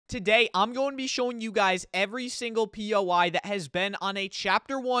Today, I'm going to be showing you guys every single POI that has been on a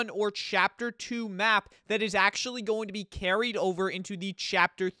Chapter 1 or Chapter 2 map that is actually going to be carried over into the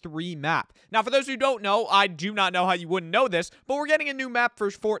Chapter 3 map. Now, for those who don't know, I do not know how you wouldn't know this, but we're getting a new map for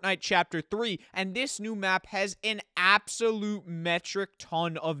Fortnite Chapter 3, and this new map has an absolute metric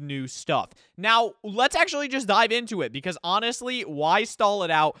ton of new stuff. Now, let's actually just dive into it, because honestly, why stall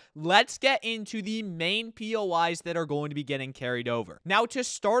it out? Let's get into the main POIs that are going to be getting carried over. Now, to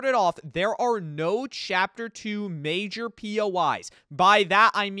start it off, there are no Chapter 2 major POIs. By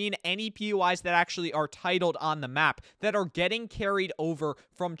that, I mean any POIs that actually are titled on the map that are getting carried over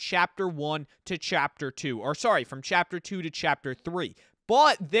from Chapter 1 to Chapter 2. Or sorry, from Chapter 2 to Chapter 3.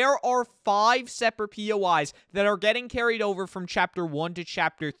 But there are 5 separate POIs that are getting carried over from Chapter 1 to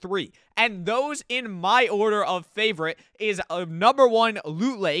Chapter 3. And those in my order of favorite is number 1,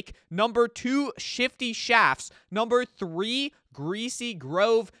 Loot Lake, number 2, Shifty Shafts, number 3, Greasy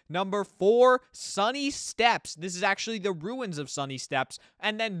Grove, number 4, Sunny Steps. This is actually the ruins of Sunny Steps.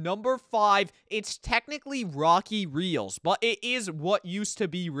 And then number 5, it's technically Rocky Reels, but it is what used to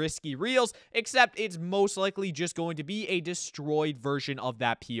be Risky Reels, except it's most likely just going to be a destroyed version of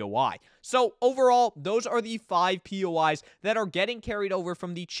that POI. So overall, those are the 5 POIs that are getting carried over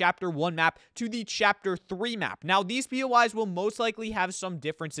from the Chapter 1 map to the Chapter 3 map. Now, these POIs will most likely have some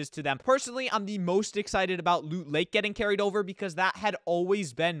differences to them. Personally, I'm the most excited about Loot Lake getting carried over because that had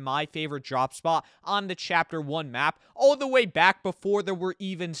always been my favorite drop spot on the Chapter 1 map, all the way back before there were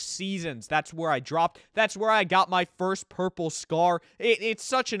even seasons. That's where I dropped. That's where I got my first purple scar. It's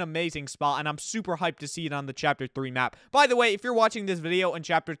such an amazing spot, and I'm super hyped to see it on the Chapter 3 map. By the way, if you're watching this video and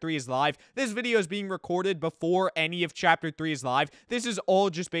Chapter 3 is live, this video is being recorded before any of Chapter 3 is live. This is all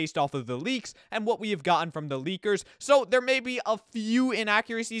just based off of the leaks and what we have gotten from the leakers. So there may be a few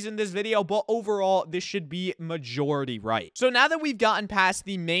inaccuracies in this video, but overall, this should be majority right. So now that we've gotten past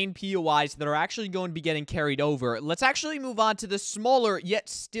the main POIs that are actually going to be getting carried over, let's actually move on to the smaller yet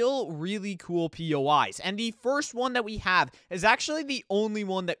still really cool POIs. And the first one that we have is actually the only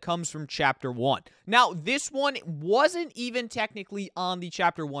one that comes from Chapter 1. Now, this one wasn't even technically on the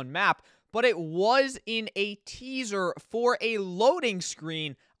Chapter 1 map, but it was in a teaser for a loading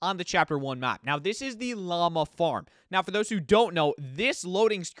screen on the Chapter 1 map. Now, this is the Llama Farm. Now, for those who don't know, this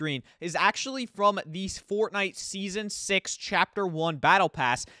loading screen is actually from the Fortnite Season 6 Chapter 1 Battle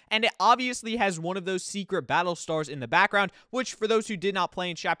Pass, and it obviously has one of those secret battle stars in the background, which, for those who did not play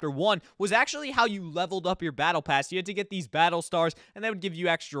in Chapter 1, was actually how you leveled up your battle pass. You had to get these battle stars, and that would give you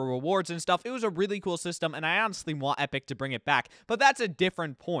extra rewards and stuff. It was a really cool system, and I honestly want Epic to bring it back, but that's a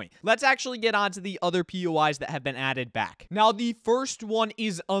different point. Let's actually get on to the other POIs that have been added back. Now, the first one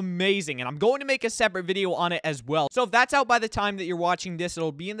is amazing, and I'm going to make a separate video on it as well. So if that's out by the time that you're watching this,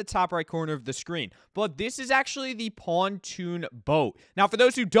 it'll be in the top right corner of the screen. But this is actually the pontoon boat. Now, for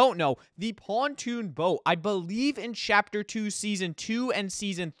those who don't know, the pontoon boat, I believe in Chapter 2, Season 2, and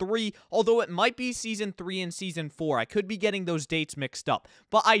Season 3, although it might be Season 3 and Season 4. I could be getting those dates mixed up.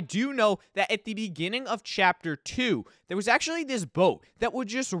 But I do know that at the beginning of Chapter 2, there was actually this boat that would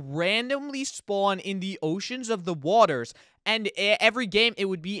just randomly spawn in the oceans of the waters, and every game, it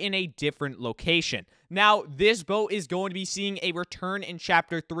would be in a different location. Now, this boat is going to be seeing a return in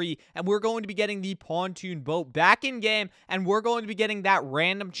Chapter 3, and we're going to be getting the pontoon boat back in game, and we're going to be getting that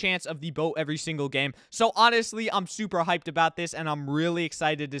random chance of the boat every single game. So, honestly, I'm super hyped about this, and I'm really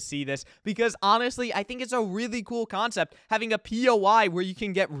excited to see this, because, honestly, I think it's a really cool concept, having a POI where you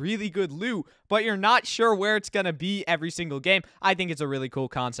can get really good loot, but you're not sure where it's going to be every single game. I think it's a really cool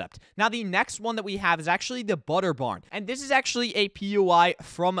concept. Now, the next one that we have is actually the Butter Barn, and this is actually a POI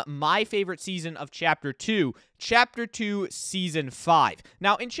from my favorite season of Chapter 2, Chapter 2, Season 5.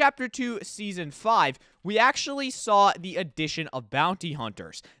 Now, in Chapter 2, Season 5, we actually saw the addition of bounty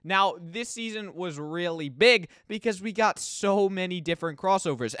hunters. Now, this season was really big because we got so many different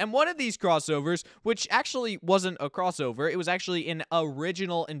crossovers. And one of these crossovers, which actually wasn't a crossover, it was actually an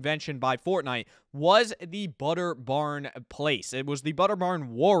original invention by Fortnite, was the Butter Barn place. It was the Butter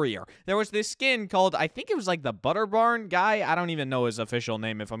Barn Warrior. There was this skin called, I think it was like the Butter Barn guy. I don't even know his official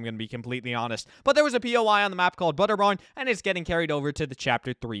name, if I'm going to be completely honest. But there was a POI on the map called Butter Barn, and it's getting carried over to the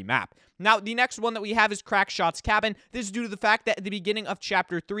Chapter 3 map. Now, the next one that we have is Crackshot's Cabin. This is due to the fact that at the beginning of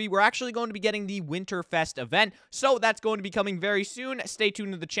Chapter 3, we're actually going to be getting the Winterfest event, so that's going to be coming very soon. Stay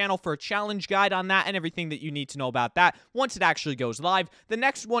tuned to the channel for a challenge guide on that and everything that you need to know about that once it actually goes live. The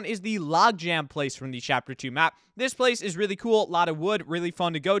next one is the Logjam place from the Chapter 2 map. This place is really cool, a lot of wood, really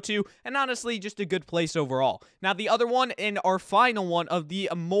fun to go to, and honestly, just a good place overall. Now, the other one, and our final one of the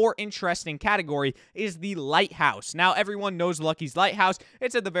more interesting category, is the Lighthouse. Now, everyone knows Lucky's Lighthouse.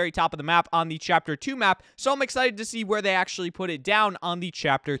 It's at the very top of the map. map on the Chapter 2 map, so I'm excited to see where they actually put it down on the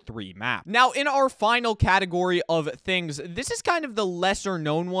Chapter 3 map. Now, in our final category of things, this is kind of the lesser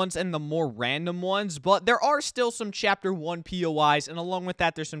known ones and the more random ones, but there are still some Chapter 1 POIs, and along with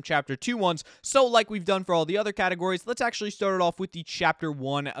that, there's some Chapter 2 ones. So like we've done for all the other categories, let's actually start it off with the Chapter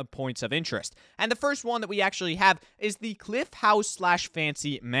 1 points of interest. And the first one that we actually have is the Cliff House /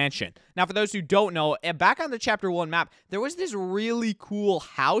 Fancy Mansion. Now, for those who don't know, back on the Chapter 1 map, there was this really cool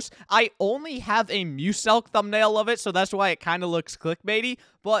house. I only have a Muselk thumbnail of it, so that's why it kind of looks clickbaity.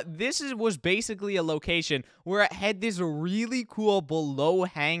 But this was basically a location where it had this really cool below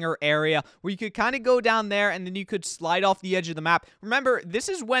hangar area where you could kind of go down there and then you could slide off the edge of the map. Remember, this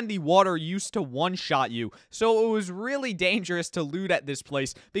is when the water used to one-shot you, so it was really dangerous to loot at this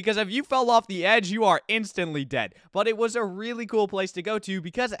place because if you fell off the edge, you are instantly dead. But it was a really cool place to go to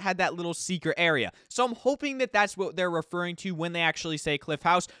because it had that little secret area. So I'm hoping that that's what they're referring to when they actually say Cliff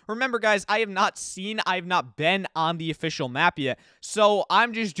House. Remember, guys, I have not been on the official map yet, so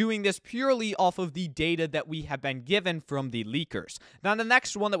I'm just doing this purely off of the data that we have been given from the leakers. Now, the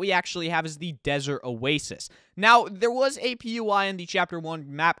next one that we actually have is the Desert Oasis. Now, there was a POI in the Chapter 1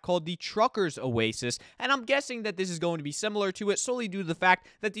 map called the Truckers Oasis, and I'm guessing that this is going to be similar to it solely due to the fact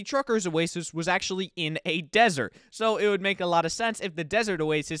that the Truckers Oasis was actually in a desert. So it would make a lot of sense if the Desert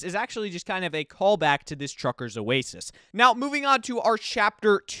Oasis is actually just kind of a callback to this Truckers Oasis. Now, moving on to our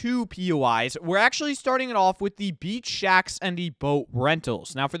Chapter 2 POIs, we're actually starting it off with the Beach Shacks and the Boat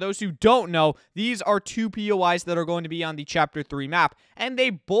Rentals. Now, for those who don't know, these are two POIs that are going to be on the Chapter 3 map, and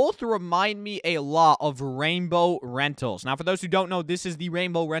they both remind me a lot of Rainbow Rentals. Now, for those who don't know, this is the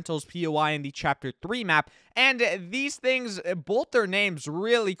Rainbow Rentals POI in the Chapter 3 map, and these things, both their names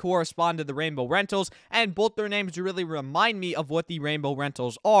really correspond to the Rainbow Rentals, and both their names really remind me of what the Rainbow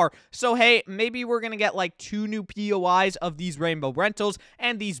Rentals are. So, hey, maybe we're going to get like 2 new POIs of these Rainbow Rentals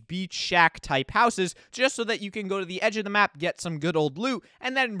and these Beach Shack type houses, just so that you can go to the edge of the map, get some good old loot,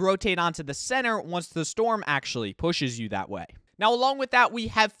 and then rotate onto the center once the storm actually pushes you that way. Now, along with that, we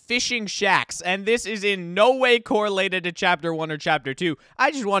have fishing shacks, and this is in no way correlated to Chapter 1 or Chapter 2.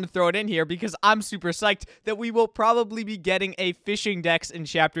 I just want to throw it in here because I'm super psyched that we will probably be getting a fishing decks in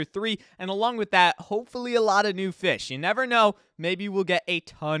Chapter 3, and along with that, hopefully a lot of new fish. You never know. Maybe we'll get a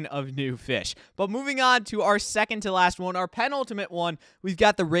ton of new fish. But moving on to our second to last one, our penultimate one, we've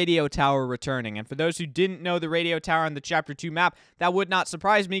got the radio tower returning. And for those who didn't know the radio tower on the Chapter 2 map, that would not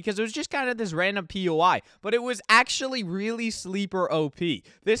surprise me because it was just kind of this random POI. But it was actually really sleeper OP.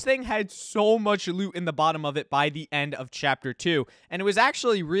 This thing had so much loot in the bottom of it by the end of Chapter 2. And it was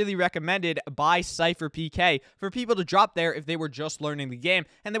actually really recommended by Cypher PK for people to drop there if they were just learning the game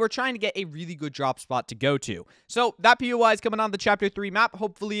and they were trying to get a really good drop spot to go to. So that POI is coming on the Chapter 3 map.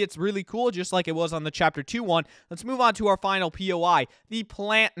 Hopefully it's really cool, just like it was on the Chapter 2 one. Let's move on to our final POI, the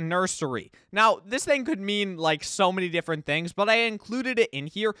Plant Nursery. Now, this thing could mean like so many different things, but I included it in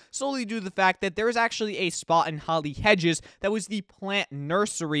here solely due to the fact that there is actually a spot in Holly Hedges that was the Plant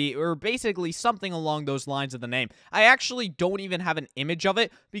Nursery, or basically something along those lines of the name. I actually don't even have an image of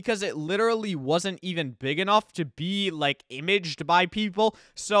it because it literally wasn't even big enough to be like imaged by people,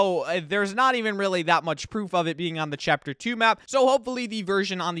 so there's not even really that much proof of it being on the Chapter 2 map. So hopefully the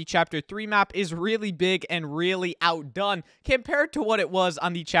version on the Chapter 3 map is really big and really outdone compared to what it was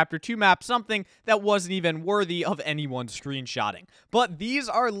on the Chapter 2 map, something that wasn't even worthy of anyone screenshotting. But these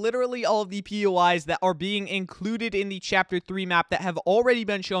are literally all of the POIs that are being included in the Chapter 3 map that have already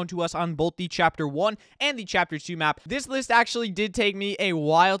been shown to us on both the Chapter 1 and the Chapter 2 map. This list actually did take me a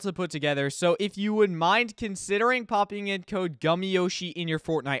while to put together, so if you would mind considering popping in code Gummyoshi in your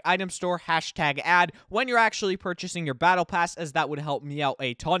Fortnite item store, #ad, when you're actually purchasing your Battle Pass, as that would help me out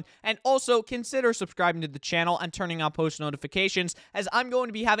a ton. And also consider subscribing to the channel and turning on post notifications, as I'm going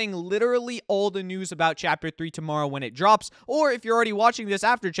to be having literally all the news about Chapter 3 tomorrow when it drops, or if you're already watching this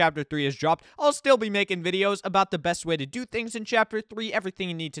after Chapter 3 has dropped, I'll still be making videos about the best way to do things in Chapter 3, everything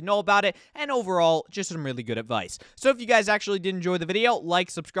you need to know about it, and overall, just some really good advice. So if you guys actually did enjoy the video,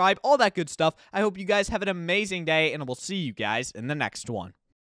 like, subscribe, all that good stuff. I hope you guys have an amazing day, and I will see you guys in the next one.